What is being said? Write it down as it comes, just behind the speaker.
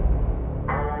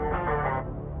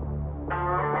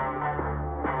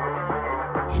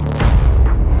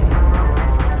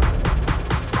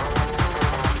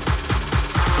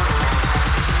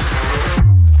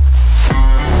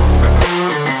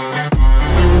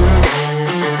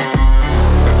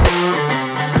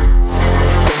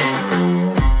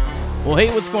Well,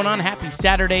 hey, what's going on? Happy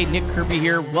Saturday. Nick Kirby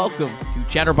here. Welcome to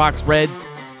Chatterbox Reds,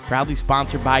 proudly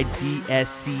sponsored by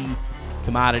DSC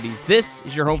Commodities. This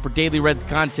is your home for daily Reds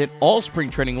content all spring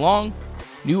training long.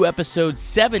 New episodes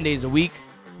 7 days a week,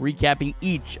 recapping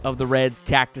each of the Reds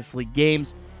Cactus League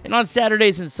games. And on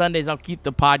Saturdays and Sundays, I'll keep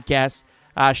the podcast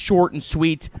short and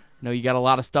sweet. I know you got a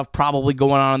lot of stuff probably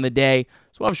going on in the day,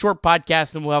 so we'll have short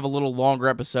podcasts and we'll have a little longer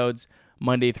episodes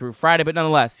Monday through Friday. But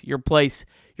nonetheless, your place,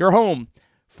 your home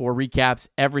for recaps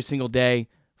every single day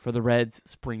for the Reds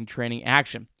spring training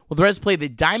action. Well, the Reds play the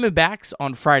Diamondbacks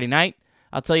on Friday night.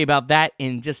 I'll tell you about that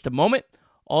in just a moment.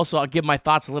 Also, I'll give my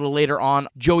thoughts a little later on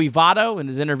Joey Votto and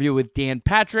his interview with Dan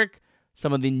Patrick,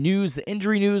 some of the news, the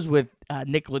injury news with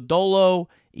Nick Lodolo,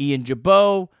 Ian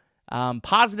Jabot,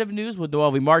 positive news with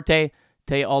Noelvi Marte.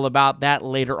 Tell you all about that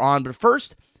later on. But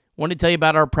first, I want to tell you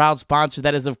about our proud sponsor.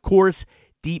 That is, of course,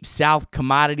 Deep South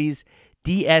Commodities.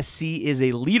 DSC is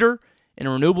a leader in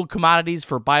renewable commodities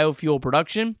for biofuel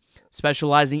production,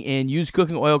 specializing in used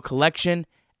cooking oil collection,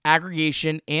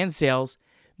 aggregation, and sales.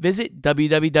 Visit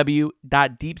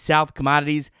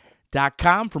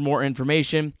www.deepsouthcommodities.com for more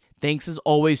information. Thanks as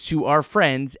always to our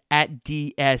friends at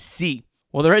DSC.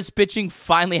 Well, the Reds pitching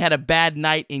finally had a bad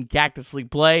night in Cactus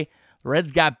League play. The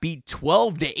Reds got beat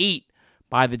 12-8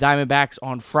 by the Diamondbacks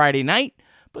on Friday night,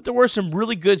 but there were some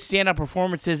really good standout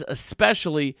performances,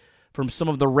 especially from some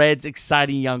of the Reds'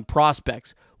 exciting young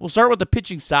prospects. We'll start with the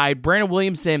pitching side. Brandon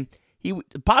Williamson, he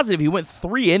went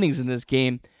 3 innings in this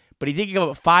game, but he did give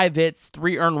up 5 hits,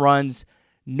 3 earned runs,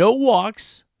 no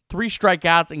walks, 3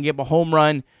 strikeouts, and gave a home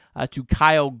run to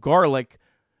Kyle Garlick.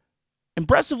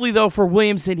 Impressively, though, for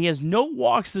Williamson, he has no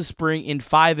walks this spring in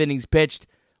 5 innings pitched.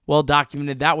 Well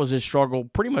documented. That was his struggle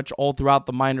pretty much all throughout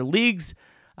the minor leagues.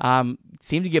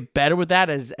 Seemed to get better with that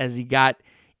as he got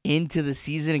into the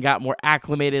season and got more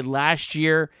acclimated last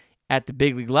year at the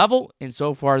big league level. And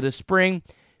so far this spring,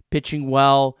 pitching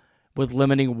well with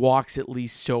limiting walks at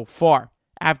least so far.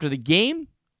 After the game,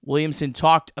 Williamson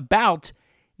talked about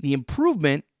the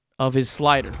improvement of his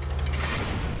slider.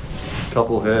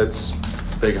 Couple hits,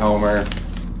 big homer.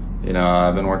 You know,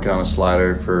 I've been working on a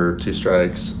slider for 2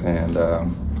 strikes, and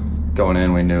going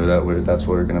in, we knew that's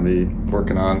what we were going to be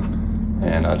working on,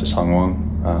 and I just hung one.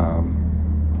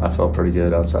 I felt pretty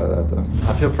good outside of that, though.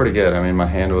 I feel pretty good. I mean, my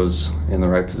hand was in the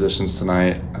right positions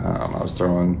tonight. I was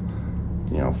throwing,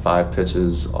 5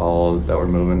 pitches, all that were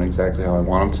moving exactly how I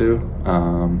want them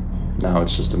to. Now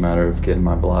it's just a matter of getting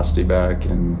my velocity back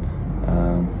and,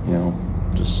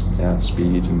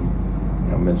 speed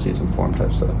and, mid-season form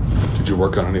type stuff. Did you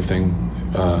work on anything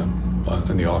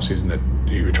in the offseason that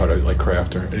you would try to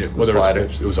craft, or whether slider.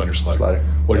 It was on your slider?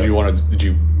 What did you want to? Did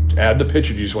you add the pitch,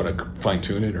 or did you just want to fine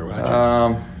tune it, or what?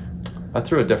 I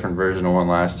threw a different version of one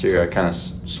last year. I kind of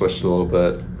switched a little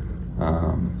bit.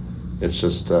 It's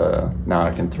just now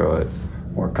I can throw it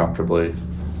more comfortably,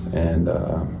 and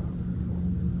I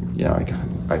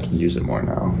can use it more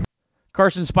now.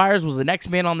 Carson Spires was the next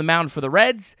man on the mound for the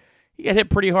Reds. He got hit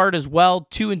pretty hard as well.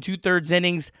 2 2/3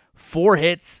 innings, 4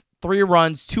 hits, 3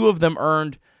 runs, 2 of them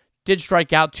earned. Did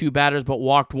strike out 2 batters, but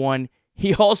walked 1.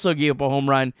 He also gave up a home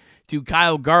run to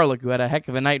Kyle Garlick, who had a heck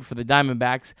of a night for the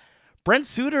Diamondbacks. Brent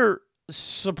Suter,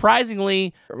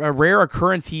 surprisingly, a rare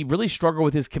occurrence. He really struggled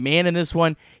with his command in this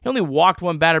one. He only walked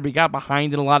 1 batter, but he got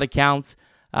behind in a lot of counts.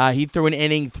 He threw an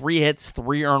inning, 3 hits,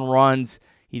 3 earned runs.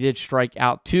 He did strike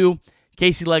out 2.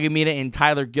 Casey Legumina and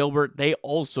Tyler Gilbert, they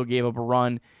also gave up a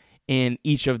run in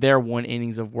each of their 1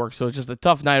 innings of work. So it's just a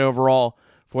tough night overall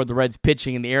for the Reds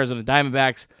pitching in the Arizona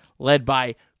Diamondbacks, led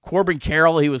by Corbin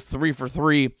Carroll. He was 3 for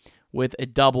 3 with a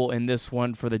double in this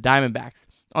one for the Diamondbacks.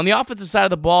 On the offensive side of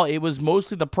the ball, it was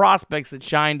mostly the prospects that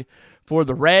shined for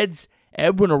the Reds.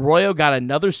 Edwin Arroyo got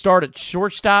another start at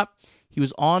shortstop. He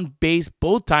was on base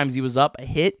both times he was up, a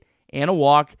hit and a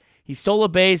walk. He stole a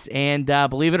base, and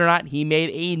believe it or not, he made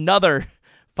another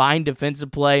fine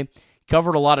defensive play.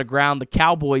 Covered a lot of ground. The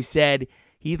Cowboy said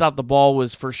he thought the ball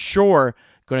was for sure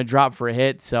going to drop for a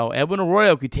hit. So Edwin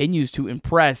Arroyo continues to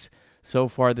impress so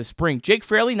far this spring. Jake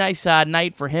Fraley, nice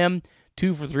night for him.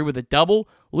 2 for 3 with a double.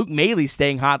 Luke Mailey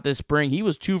staying hot this spring. He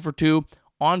was 2 for 2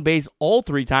 on base all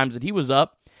 3 times that he was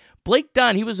up. Blake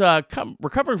Dunn, he was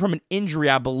recovering from an injury,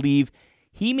 I believe.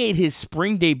 He made his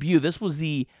spring debut. This was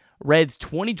the Reds'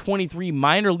 2023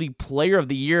 Minor League Player of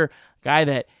the Year, guy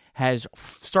that has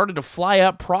started to fly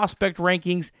up prospect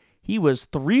rankings. He was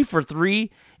 3 for 3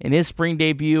 in his spring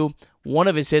debut. One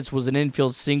of his hits was an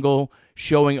infield single,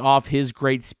 showing off his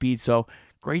great speed. So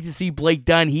great to see Blake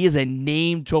Dunn. He is a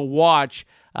name to watch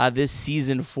this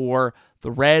season for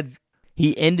the Reds.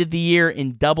 He ended the year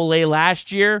in Double-A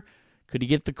last year. Could he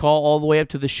get the call all the way up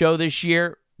to the show this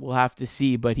year? we'll have to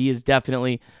see, but he is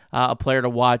definitely a player to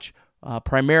watch,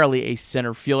 primarily a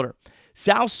center fielder.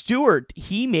 Sal Stewart,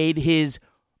 he made his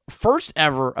first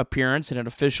ever appearance in an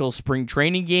official spring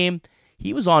training game.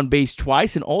 He was on base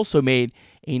twice and also made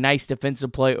a nice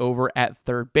defensive play over at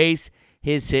third base.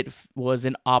 His hit was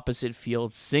an opposite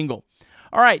field single.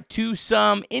 All right, to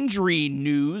some injury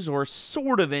news, or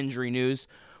sort of injury news.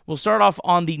 We'll start off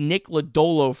on the Nick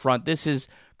Lodolo front. This is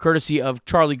courtesy of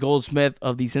Charlie Goldsmith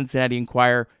of the Cincinnati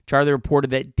Enquirer. Charlie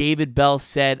reported that David Bell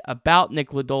said about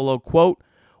Nick Lodolo, quote,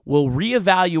 "We'll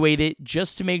reevaluate it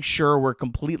just to make sure we're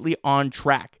completely on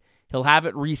track. He'll have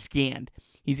it rescanned.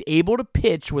 He's able to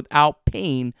pitch without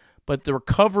pain, but the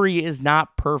recovery is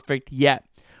not perfect yet.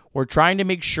 We're trying to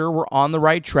make sure we're on the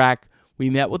right track. We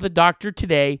met with the doctor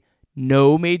today.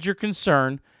 No major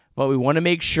concern, but we want to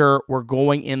make sure we're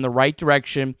going in the right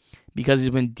direction because he's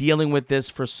been dealing with this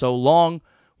for so long.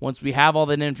 Once we have all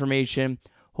that information,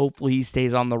 hopefully he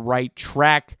stays on the right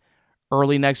track.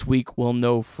 Early next week, we'll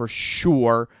know for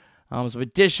sure." Some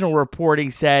additional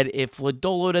reporting said if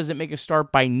Lodolo doesn't make a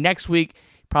start by next week,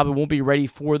 he probably won't be ready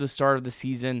for the start of the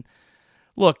season.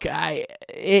 Look,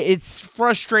 it's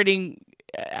frustrating.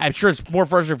 I'm sure it's more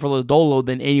frustrating for Lodolo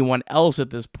than anyone else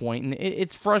at this point. And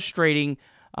it's frustrating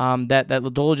that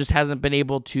Lodolo just hasn't been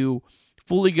able to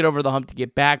fully get over the hump to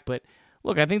get back. But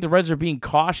look, I think the Reds are being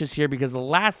cautious here because the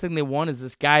last thing they want is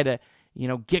this guy to,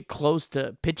 get close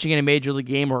to pitching in a major league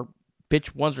game or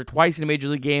pitch once or twice in a major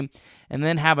league game and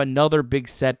then have another big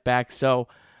setback. So,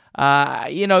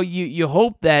 you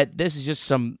hope that this is just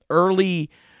some early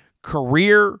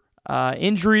career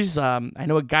injuries. I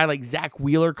know a guy like Zach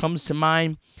Wheeler comes to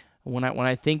mind when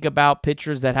I think about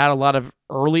pitchers that had a lot of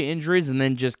early injuries and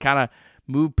then just kind of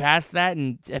moved past that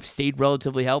and have stayed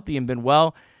relatively healthy and been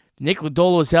well. Nick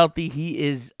Lodolo is healthy. He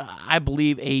is, I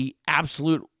believe, a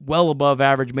absolute well above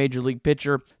average major league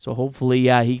pitcher. So hopefully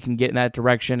he can get in that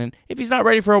direction. And if he's not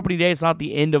ready for opening day, it's not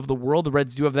the end of the world. The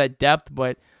Reds do have that depth,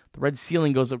 but the Reds'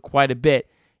 ceiling goes up quite a bit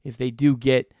if they do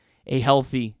get a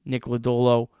healthy Nick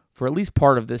Lodolo for at least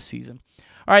part of this season.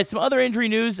 All right, some other injury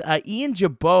news. Ian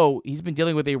Jabot, he's been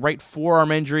dealing with a right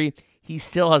forearm injury. He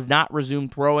still has not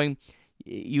resumed throwing.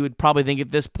 You would probably think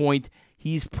at this point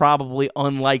he's probably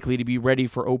unlikely to be ready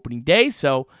for opening day,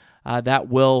 so that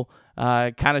will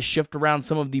kind of shift around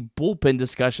some of the bullpen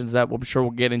discussions that I'm sure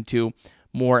we'll get into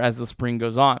more as the spring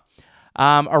goes on.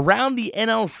 Around the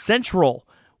NL Central,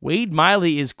 Wade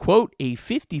Miley is, quote, a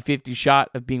 50-50 shot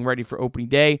of being ready for opening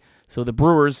day, so the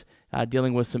Brewers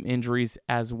dealing with some injuries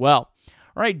as well.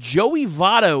 All right, Joey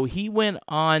Votto, he went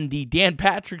on the Dan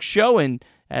Patrick Show, and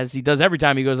as he does every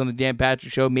time he goes on the Dan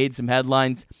Patrick Show, made some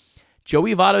headlines.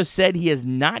 Joey Votto said he has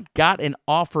not got an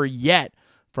offer yet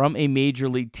from a major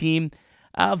league team.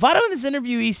 Votto in this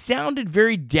interview, he sounded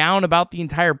very down about the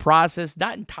entire process.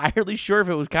 Not entirely sure if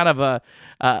it was kind of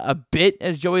a bit,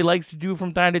 as Joey likes to do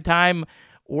from time to time,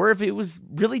 or if it was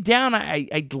really down. I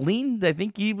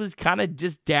think he was kind of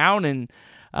just down and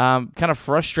kind of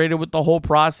frustrated with the whole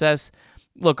process.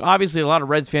 Look, obviously a lot of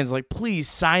Reds fans are like, please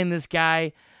sign this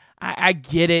guy. I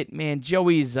get it, man.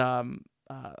 Joey's a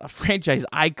franchise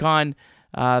icon.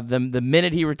 The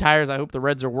minute he retires, I hope the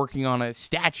Reds are working on a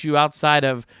statue outside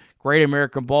of Great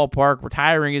American Ballpark,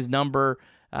 retiring his number,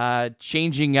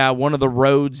 changing one of the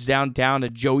roads downtown to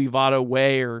Joey Votto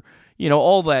Way, or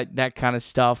all that kind of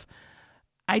stuff.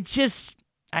 I just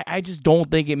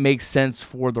don't think it makes sense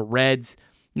for the Reds.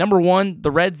 Number one,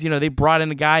 the Reds, they brought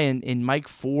in a guy in Mike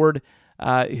Ford,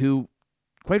 who,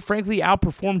 quite frankly,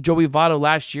 outperformed Joey Votto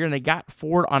last year, and they got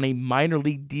Ford on a minor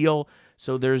league deal,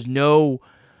 so there's no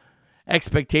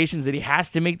expectations that he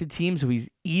has to make the team, so he's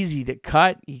easy to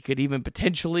cut. He could even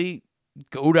potentially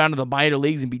go down to the minor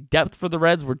leagues and be depth for the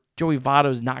Reds, where Joey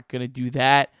Votto's not going to do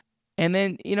that. And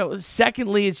then,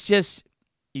 secondly, it's just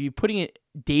you're putting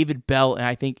David Bell,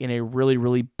 I think, in a really,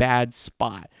 really bad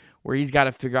spot, where he's got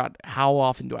to figure out how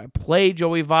often do I play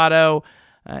Joey Votto.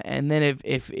 And then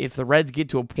if the Reds get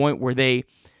to a point where they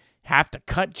have to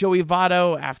cut Joey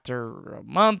Votto after a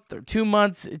month or 2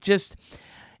 months,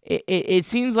 it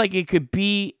seems like it could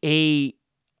be a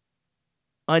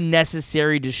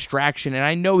unnecessary distraction. And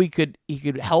I know he could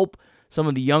help some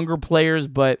of the younger players,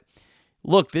 but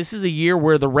look, this is a year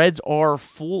where the Reds are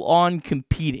full on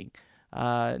competing.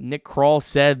 Nick Krall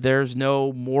said there's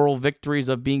no moral victories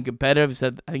of being competitive.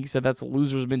 I think he said that's a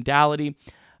loser's mentality.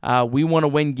 We want to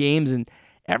win games, and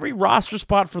every roster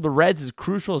spot for the Reds is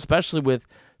crucial, especially with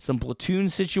some platoon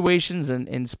situations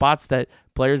and spots that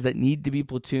players that need to be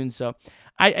platooned. So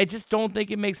I just don't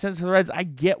think it makes sense for the Reds. I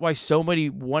get why so many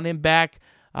want him back.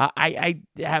 I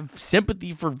have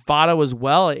sympathy for Votto as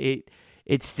well.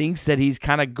 It stinks that he's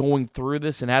kind of going through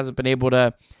this and hasn't been able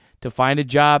to to find a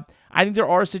job. I think there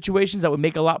are situations that would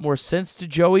make a lot more sense to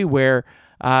Joey where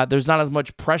there's not as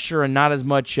much pressure and not as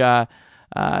much,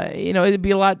 it'd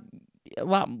be a lot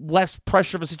less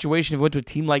pressure of a situation if he went to a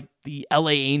team like the LA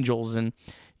Angels and,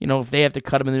 if they have to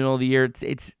cut him in the middle of the year,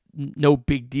 it's no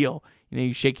big deal.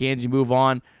 You shake hands, you move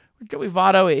on. Joey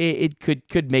Votto, it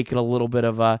could make it a little bit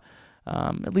of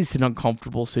at least an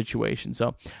uncomfortable situation.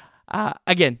 So,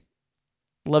 again,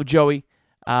 love Joey.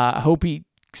 I hope he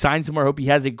signs somewhere. I hope he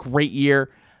has a great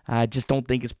year. I just don't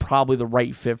think it's probably the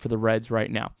right fit for the Reds right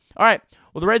now. All right,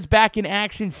 well, the Reds back in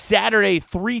action Saturday,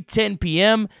 3:10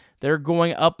 p.m. They're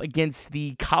going up against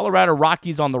the Colorado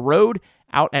Rockies on the road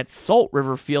out at Salt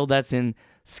River Field. That's in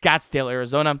Scottsdale,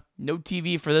 Arizona. No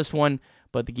TV for this one,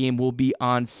 but the game will be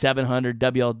on 700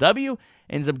 WLW.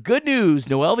 And some good news,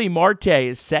 Noelvi Marte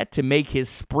is set to make his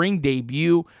spring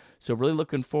debut, so really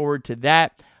looking forward to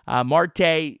that.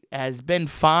 Marte has been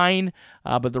fine,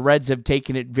 but the Reds have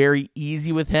taken it very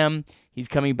easy with him. He's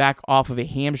coming back off of a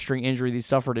hamstring injury that he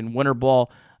suffered in winter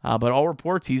ball, but all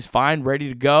reports he's fine, ready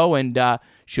to go, and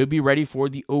should be ready for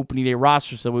the opening day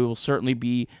roster, so we will certainly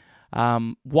be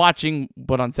watching,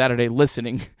 but on Saturday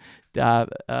listening to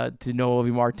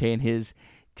Noelvi Marte and his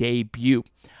debut.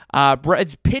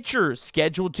 Reds pitcher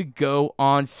scheduled to go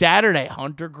on Saturday.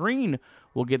 Hunter Green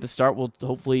will get the start. We'll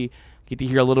hopefully get to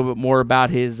hear a little bit more about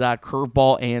his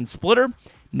curveball and splitter.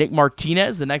 Nick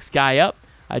Martinez, the next guy up.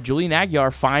 Julian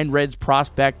Aguilar, fine Reds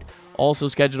prospect, also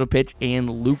scheduled to pitch, and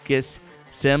Lucas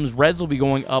Sims. Reds will be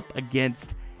going up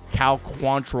against Cal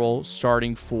Quantrill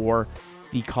starting for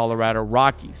the Colorado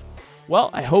Rockies.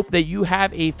 Well, I hope that you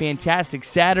have a fantastic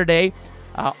Saturday.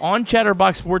 On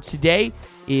Chatterbox Sports today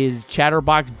is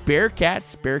Chatterbox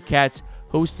Bearcats. Bearcats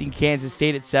hosting Kansas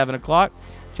State at 7 o'clock.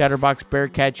 Chatterbox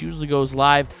Bearcats usually goes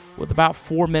live with about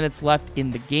 4 minutes left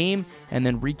in the game and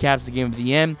then recaps the game at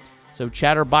the end. So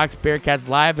Chatterbox Bearcats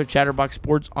live at Chatterbox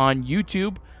Sports on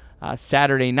YouTube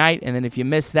Saturday night. And then if you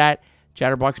miss that,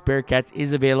 Chatterbox Bearcats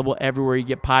is available everywhere you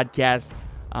get podcasts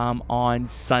on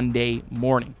Sunday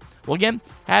morning. Well, again,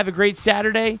 have a great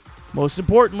Saturday. Most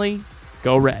importantly,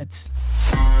 go Reds.